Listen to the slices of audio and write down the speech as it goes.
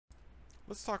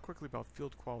Let's talk quickly about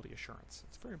field quality assurance.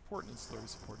 It's very important in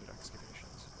slurry-supported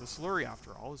excavations. The slurry,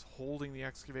 after all, is holding the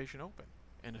excavation open.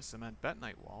 In a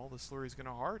cement-bentonite wall, the slurry is going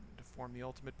to harden to form the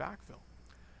ultimate backfill.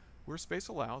 Where space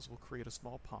allows, we'll create a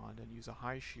small pond and use a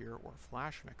high shear or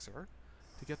flash mixer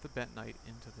to get the bentonite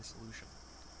into the solution.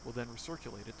 We'll then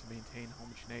recirculate it to maintain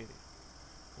homogeneity.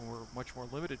 When we're much more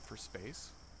limited for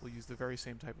space, we'll use the very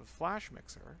same type of flash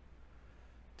mixer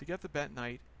to get the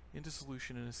bentonite into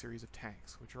solution in a series of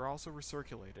tanks, which are also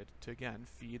recirculated to again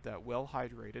feed that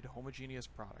well-hydrated homogeneous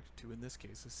product to, in this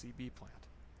case, a CB plant.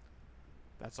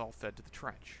 That's all fed to the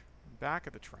trench. Back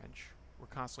of the trench, we're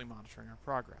constantly monitoring our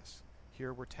progress.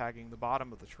 Here we're tagging the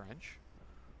bottom of the trench,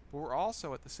 but we're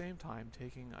also at the same time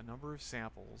taking a number of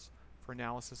samples for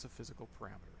analysis of physical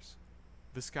parameters.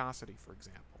 Viscosity, for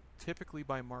example, typically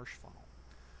by marsh funnel.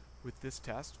 With this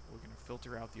test, we're going to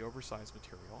filter out the oversized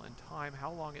material and time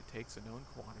how long it takes a known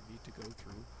quantity to go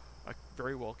through a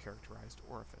very well characterized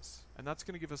orifice. And that's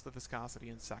going to give us the viscosity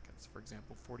in seconds, for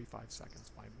example 45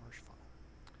 seconds by marsh funnel.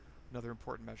 Another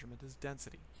important measurement is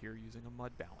density, here using a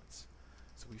mud balance.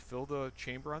 So we fill the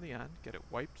chamber on the end, get it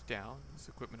wiped down. This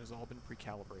equipment has all been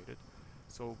pre-calibrated.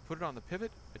 So we'll put it on the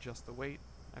pivot, adjust the weight,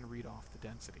 and read off the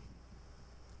density.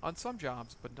 On some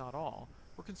jobs, but not all,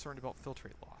 we're concerned about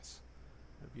filtrate loss.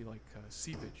 It would be like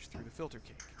seepage through the filter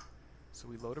cake. So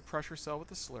we load a pressure cell with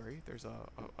the slurry. There's a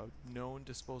known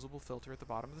disposable filter at the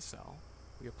bottom of the cell.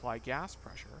 We apply gas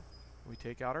pressure, and we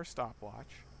take out our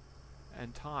stopwatch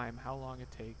and time how long it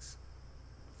takes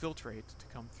filtrate to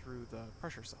come through the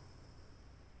pressure cell.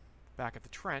 Back at the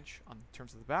trench, in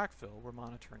terms of the backfill, we're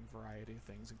monitoring a variety of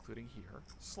things, including here,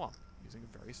 slump, using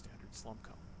a very standard slump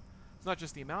cone. It's not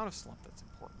just the amount of slump that's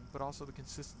important, but also the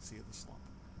consistency of the slump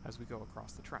as we go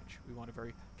across the trench. We want a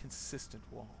very consistent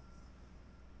wall.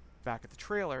 Back at the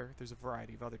trailer, there's a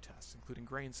variety of other tests, including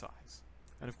grain size.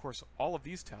 And of course, all of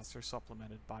these tests are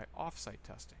supplemented by off-site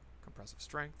testing, compressive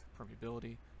strength,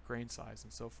 permeability, grain size,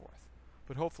 and so forth.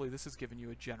 But hopefully this has given you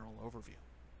a general overview.